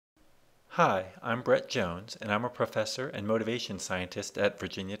Hi, I'm Brett Jones, and I'm a professor and motivation scientist at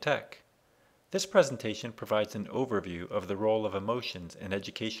Virginia Tech. This presentation provides an overview of the role of emotions in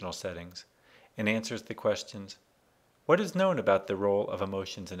educational settings and answers the questions, what is known about the role of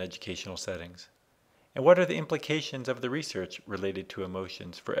emotions in educational settings? And what are the implications of the research related to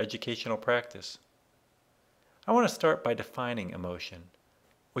emotions for educational practice? I want to start by defining emotion,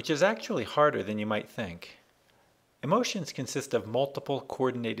 which is actually harder than you might think. Emotions consist of multiple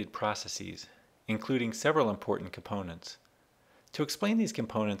coordinated processes, including several important components. To explain these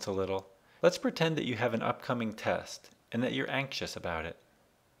components a little, let's pretend that you have an upcoming test and that you're anxious about it.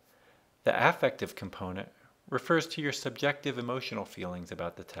 The affective component refers to your subjective emotional feelings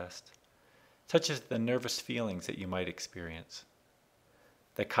about the test, such as the nervous feelings that you might experience.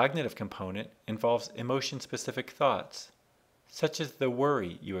 The cognitive component involves emotion-specific thoughts, such as the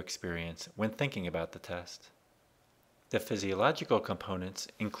worry you experience when thinking about the test. The physiological components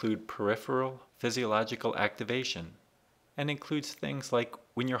include peripheral physiological activation and includes things like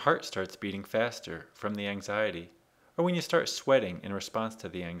when your heart starts beating faster from the anxiety or when you start sweating in response to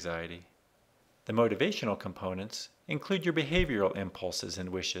the anxiety. The motivational components include your behavioral impulses and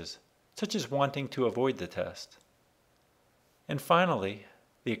wishes, such as wanting to avoid the test. And finally,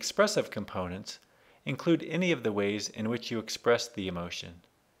 the expressive components include any of the ways in which you express the emotion,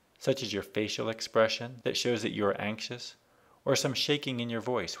 such as your facial expression that shows that you are anxious, or some shaking in your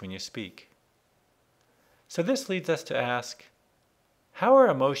voice when you speak. So this leads us to ask, how are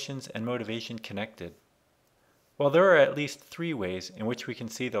emotions and motivation connected? Well, there are at least three ways in which we can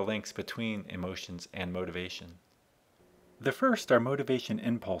see the links between emotions and motivation. The first are motivation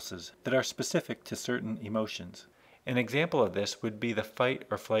impulses that are specific to certain emotions. An example of this would be the fight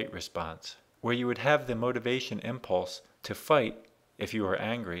or flight response, where you would have the motivation impulse to fight if you are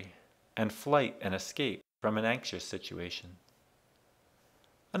angry, and flight and escape from an anxious situation.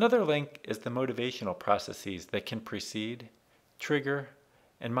 Another link is the motivational processes that can precede, trigger,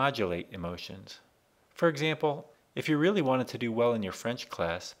 and modulate emotions. For example, if you really wanted to do well in your French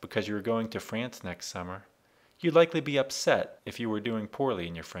class because you were going to France next summer, you'd likely be upset if you were doing poorly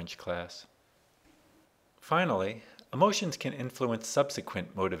in your French class. Finally, emotions can influence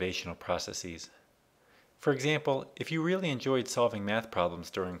subsequent motivational processes. For example, if you really enjoyed solving math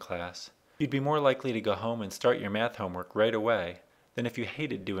problems during class, you'd be more likely to go home and start your math homework right away than if you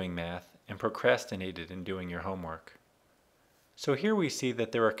hated doing math and procrastinated in doing your homework. So here we see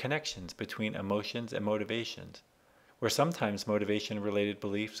that there are connections between emotions and motivations, where sometimes motivation-related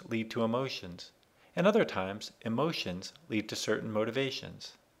beliefs lead to emotions, and other times emotions lead to certain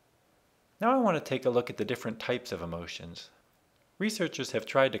motivations. Now I want to take a look at the different types of emotions. Researchers have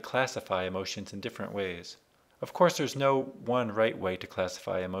tried to classify emotions in different ways. Of course, there's no one right way to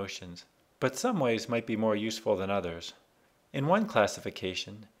classify emotions, but some ways might be more useful than others. In one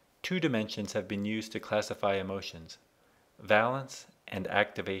classification, two dimensions have been used to classify emotions: valence and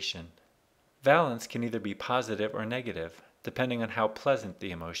activation. Valence can either be positive or negative, depending on how pleasant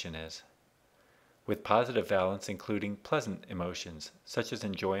the emotion is, with positive valence including pleasant emotions such as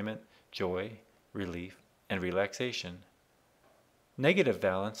enjoyment, joy, relief, and relaxation. Negative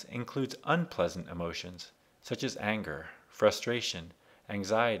valence includes unpleasant emotions, such as anger, frustration,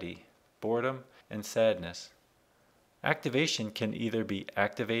 anxiety, boredom, and sadness. Activation can either be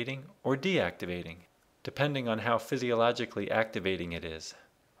activating or deactivating, depending on how physiologically activating it is,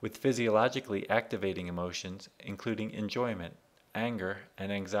 with physiologically activating emotions including enjoyment, anger,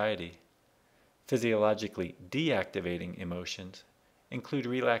 and anxiety. Physiologically deactivating emotions include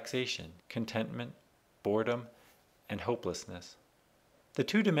relaxation, contentment, boredom, and hopelessness. The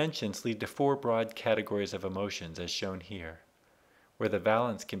two dimensions lead to four broad categories of emotions as shown here, where the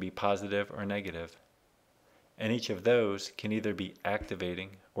valence can be positive or negative, and each of those can either be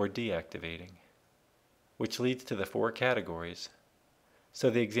activating or deactivating, which leads to the four categories. So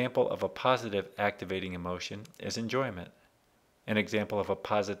the example of a positive activating emotion is enjoyment. An example of a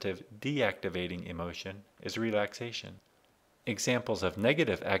positive deactivating emotion is relaxation. Examples of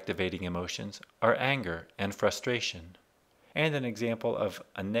negative activating emotions are anger and frustration. And an example of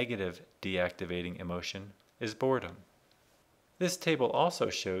a negative deactivating emotion is boredom. This table also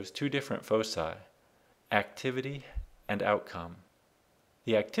shows two different foci, activity and outcome.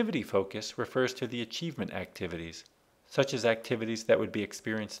 The activity focus refers to the achievement activities, such as activities that would be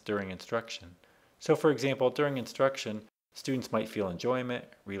experienced during instruction. So for example, during instruction, students might feel enjoyment,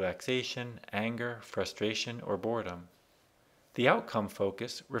 relaxation, anger, frustration, or boredom. The outcome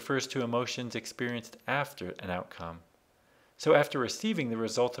focus refers to emotions experienced after an outcome. So after receiving the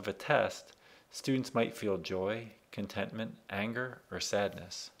result of a test, students might feel joy, contentment, anger, or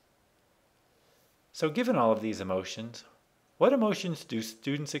sadness. So given all of these emotions, What emotions do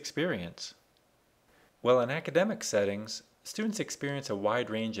students experience? Well, in academic settings, students experience a wide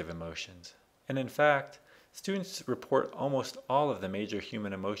range of emotions. And in fact, students report almost all of the major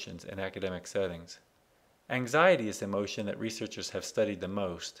human emotions in academic settings. Anxiety is the emotion that researchers have studied the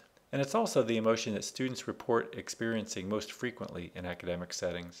most, and it's also the emotion that students report experiencing most frequently in academic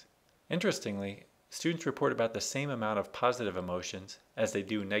settings. Interestingly, students report about the same amount of positive emotions as they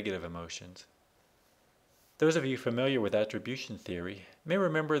do negative emotions. Those of you familiar with attribution theory may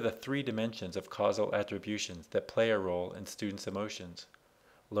remember the three dimensions of causal attributions that play a role in students' emotions: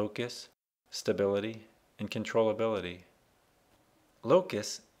 locus, stability, and controllability.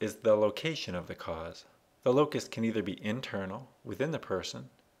 Locus is the location of the cause. The locus can either be internal, within the person,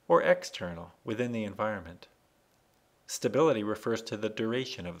 or external, within the environment. Stability refers to the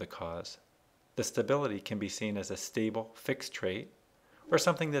duration of the cause. The stability can be seen as a stable, fixed trait, or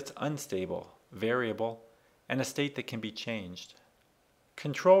something that's unstable, variable, and a state that can be changed.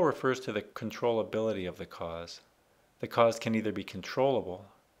 Control refers to the controllability of the cause. The cause can either be controllable,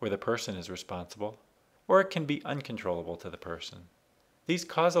 where the person is responsible, or it can be uncontrollable to the person. These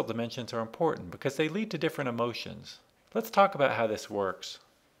causal dimensions are important because they lead to different emotions. Let's talk about how this works.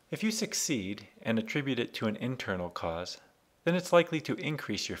 If you succeed and attribute it to an internal cause, then it's likely to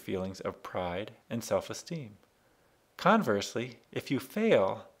increase your feelings of pride and self-esteem. Conversely, if you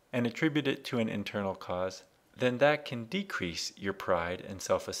fail and attribute it to an internal cause, then that can decrease your pride and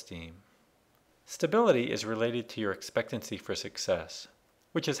self-esteem. Stability is related to your expectancy for success,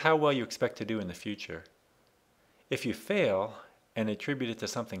 which is how well you expect to do in the future. If you fail and attribute it to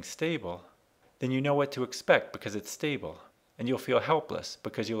something stable, then you know what to expect because it's stable, and you'll feel helpless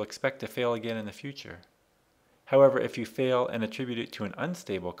because you'll expect to fail again in the future. However, if you fail and attribute it to an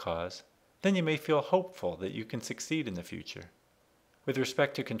unstable cause, then you may feel hopeful that you can succeed in the future. With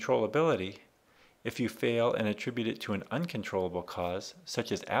respect to controllability, if you fail and attribute it to an uncontrollable cause,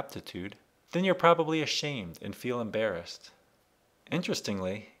 such as aptitude, then you're probably ashamed and feel embarrassed.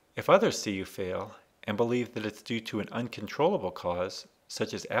 Interestingly, if others see you fail and believe that it's due to an uncontrollable cause,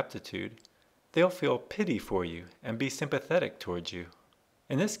 such as aptitude, they'll feel pity for you and be sympathetic towards you.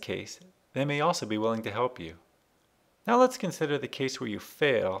 In this case, they may also be willing to help you. Now let's consider the case where you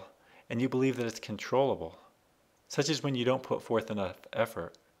fail and you believe that it's controllable, such as when you don't put forth enough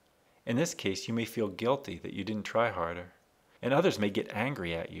effort. In this case, you may feel guilty that you didn't try harder, and others may get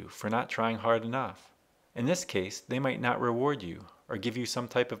angry at you for not trying hard enough. In this case, they might not reward you or give you some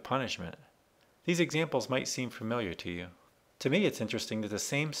type of punishment. These examples might seem familiar to you. To me, it's interesting that the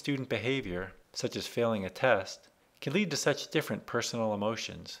same student behavior, such as failing a test, can lead to such different personal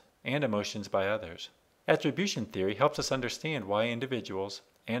emotions and emotions by others. Attribution theory helps us understand why individuals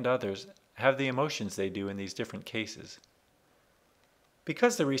and others have the emotions they do in these different cases.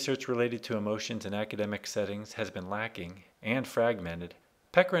 Because the research related to emotions in academic settings has been lacking and fragmented,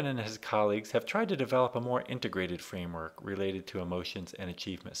 Peckrin and his colleagues have tried to develop a more integrated framework related to emotions and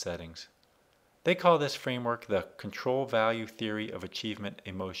achievement settings. They call this framework the Control Value Theory of Achievement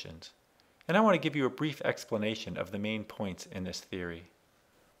Emotions, and I want to give you a brief explanation of the main points in this theory.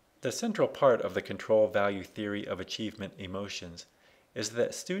 The central part of the Control Value Theory of Achievement Emotions is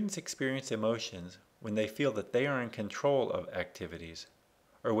that students experience emotions when they feel that they are in control of activities,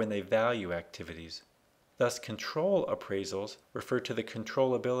 or when they value activities. Thus, control appraisals refer to the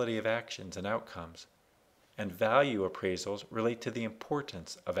controllability of actions and outcomes, and value appraisals relate to the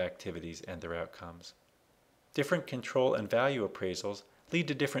importance of activities and their outcomes. Different control and value appraisals lead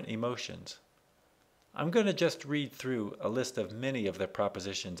to different emotions. I'm going to just read through a list of many of the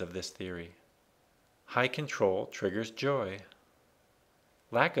propositions of this theory. High control triggers joy.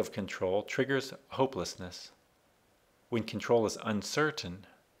 Lack of control triggers hopelessness. When control is uncertain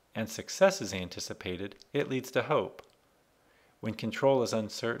and success is anticipated, it leads to hope. When control is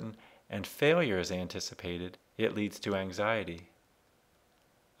uncertain and failure is anticipated, it leads to anxiety.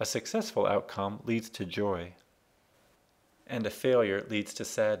 A successful outcome leads to joy, and a failure leads to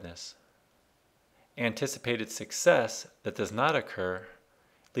sadness. Anticipated success that does not occur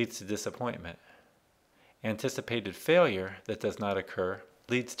leads to disappointment. Anticipated failure that does not occur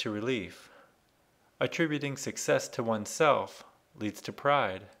leads to relief. Attributing success to oneself leads to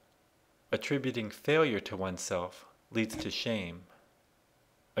pride. Attributing failure to oneself leads to shame.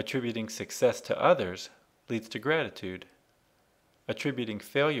 Attributing success to others leads to gratitude. Attributing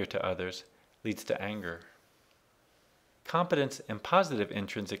failure to others leads to anger. Competence and positive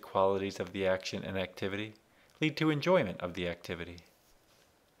intrinsic qualities of the action and activity lead to enjoyment of the activity.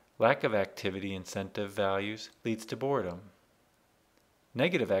 Lack of activity incentive values leads to boredom.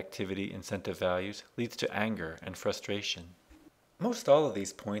 Negative activity incentive values leads to anger and frustration. Most all of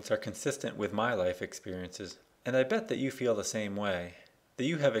these points are consistent with my life experiences, And I bet that you feel the same way, that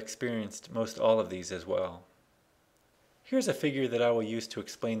you have experienced most all of these as well. Here's a figure that I will use to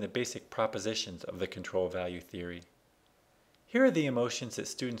explain the basic propositions of the control value theory. Here are the emotions that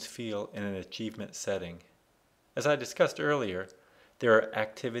students feel in an achievement setting. As I discussed earlier, there are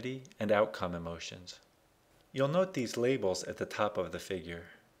activity and outcome emotions. You'll note these labels at the top of the figure,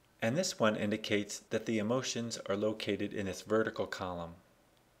 and this one indicates that the emotions are located in its vertical column.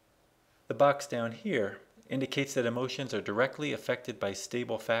 The box down here indicates that emotions are directly affected by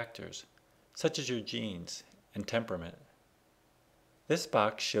stable factors, such as your genes and temperament. This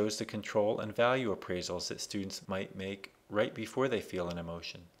box shows the control and value appraisals that students might make right before they feel an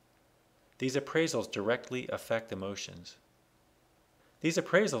emotion. These appraisals directly affect emotions. These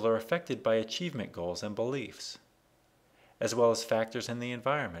appraisals are affected by achievement goals and beliefs, as well as factors in the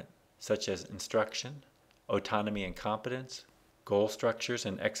environment, such as instruction, autonomy and competence, goal structures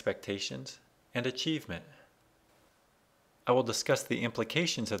and expectations, and achievement. I will discuss the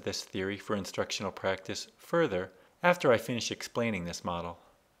implications of this theory for instructional practice further after I finish explaining this model.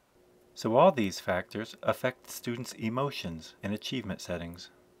 So all these factors affect students' emotions in achievement settings.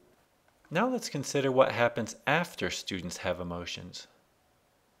 Now let's consider what happens after students have emotions.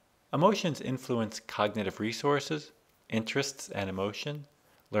 Emotions influence cognitive resources, interests and emotion,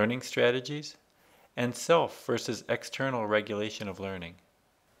 learning strategies, and self versus external regulation of learning.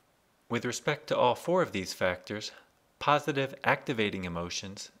 With respect to all four of these factors, positive activating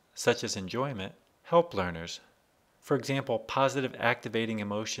emotions, such as enjoyment, help learners. For example, positive activating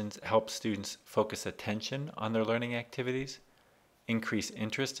emotions help students focus attention on their learning activities, increase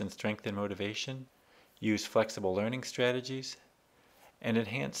interest and strengthen motivation, use flexible learning strategies, and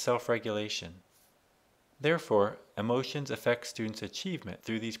enhance self-regulation. Therefore, emotions affect students' achievement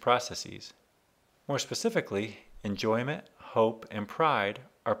through these processes. More specifically, enjoyment, hope, and pride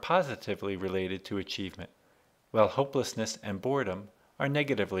are positively related to achievement, while hopelessness and boredom are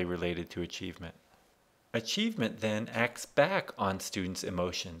negatively related to achievement. Achievement then acts back on students'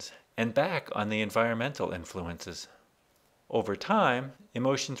 emotions and back on the environmental influences. Over time,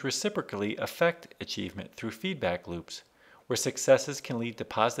 emotions reciprocally affect achievement through feedback loops, where successes can lead to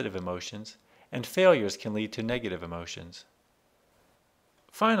positive emotions and failures can lead to negative emotions.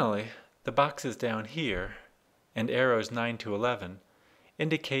 Finally, the boxes down here and arrows 9 to 11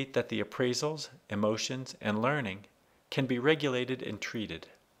 indicate that the appraisals, emotions, and learning can be regulated and treated.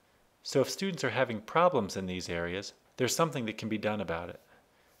 So if students are having problems in these areas, there's something that can be done about it.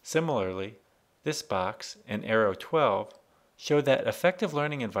 Similarly, this box and arrow 12 show that effective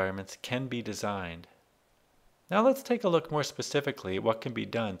learning environments can be designed. Now let's take a look more specifically at what can be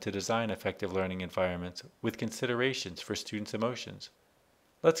done to design effective learning environments with considerations for students' emotions.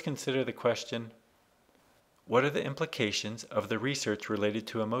 Let's consider the question, what are the implications of the research related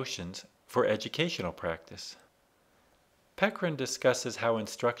to emotions for educational practice? Peckrin discusses how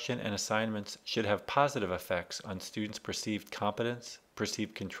instruction and assignments should have positive effects on students' perceived competence,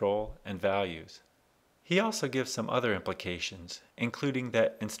 perceived control, and values. He also gives some other implications, including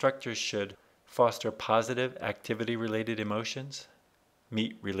that instructors should foster positive activity-related emotions,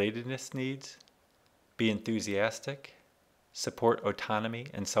 meet relatedness needs, be enthusiastic, support autonomy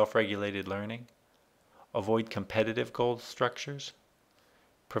and self-regulated learning, avoid competitive goal structures,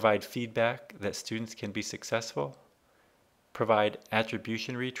 provide feedback that students can be successful, provide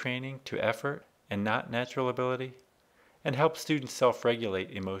attribution retraining to effort and not natural ability, and help students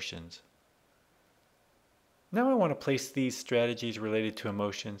self-regulate emotions. Now I want to place these strategies related to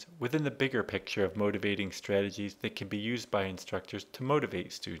emotions within the bigger picture of motivating strategies that can be used by instructors to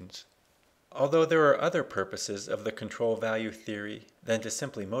motivate students. Although there are other purposes of the control value theory than to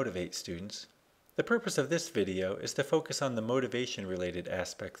simply motivate students, the purpose of this video is to focus on the motivation-related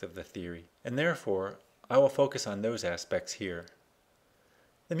aspects of the theory, and therefore I will focus on those aspects here.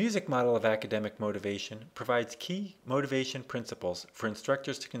 The music model of academic motivation provides key motivation principles for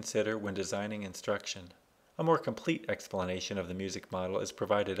instructors to consider when designing instruction. A more complete explanation of the music model is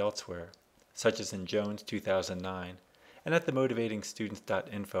provided elsewhere, such as in Jones 2009 and at the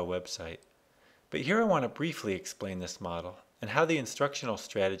motivatingstudents.info website. But here I want to briefly explain this model and how the instructional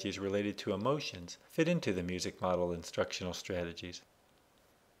strategies related to emotions fit into the music model instructional strategies.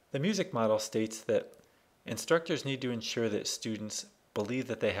 The music model states that instructors need to ensure that students believe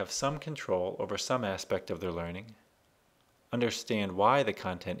that they have some control over some aspect of their learning, understand why the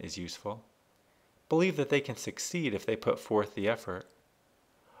content is useful, believe that they can succeed if they put forth the effort,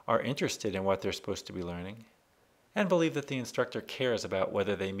 are interested in what they're supposed to be learning, and believe that the instructor cares about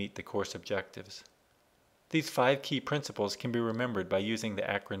whether they meet the course objectives. These 5 key principles can be remembered by using the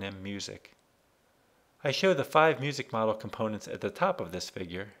acronym MUSIC. I show the 5 music model components at the top of this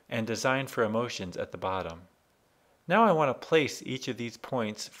figure and design for emotions at the bottom. Now I want to place each of these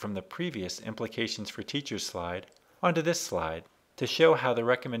points from the previous Implications for Teachers slide onto this slide to show how the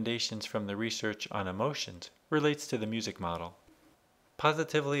recommendations from the research on emotions relates to the music model.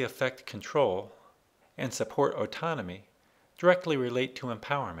 Positively affect control and support autonomy directly relate to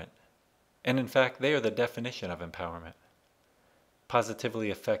empowerment, and in fact they are the definition of empowerment. Positively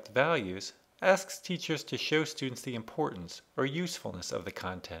affect values asks teachers to show students the importance or usefulness of the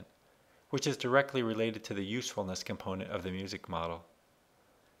content, which is directly related to the usefulness component of the music model.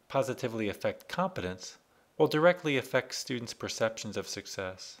 Positively affect competence will directly affect students' perceptions of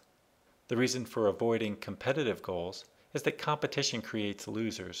success. The reason for avoiding competitive goals is that competition creates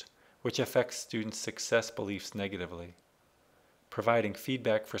losers, which affects students' success beliefs negatively. Providing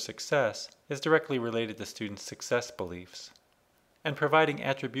feedback for success is directly related to students' success beliefs. And providing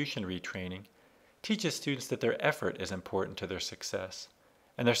attribution retraining teaches students that their effort is important to their success,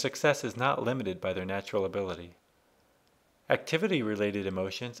 and their success is not limited by their natural ability. Activity-related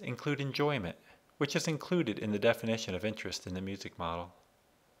emotions include enjoyment, which is included in the definition of interest in the music model.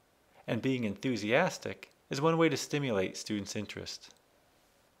 And being enthusiastic is one way to stimulate students' interest.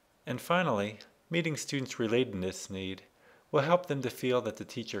 And finally, meeting students' relatedness need will help them to feel that the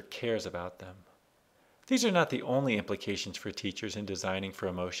teacher cares about them. These are not the only implications for teachers in designing for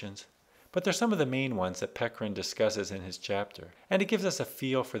emotions, but they're some of the main ones that Peckrin discusses in his chapter, and it gives us a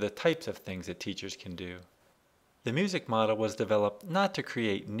feel for the types of things that teachers can do. The music model was developed not to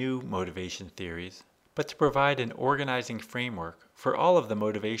create new motivation theories, but to provide an organizing framework for all of the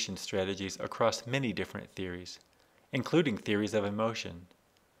motivation strategies across many different theories, including theories of emotion.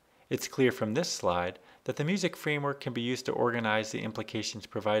 It's clear from this slide that the music framework can be used to organize the implications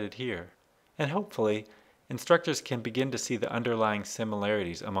provided here, and hopefully, instructors can begin to see the underlying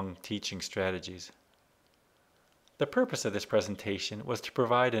similarities among teaching strategies. The purpose of this presentation was to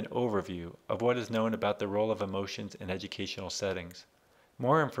provide an overview of what is known about the role of emotions in educational settings.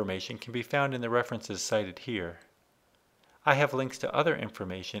 More information can be found in the references cited here. I have links to other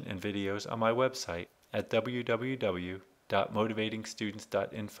information and videos on my website at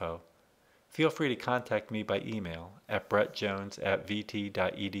www.motivatingstudents.info. Feel free to contact me by email at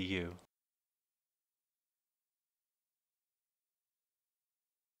brettjones@vt.edu.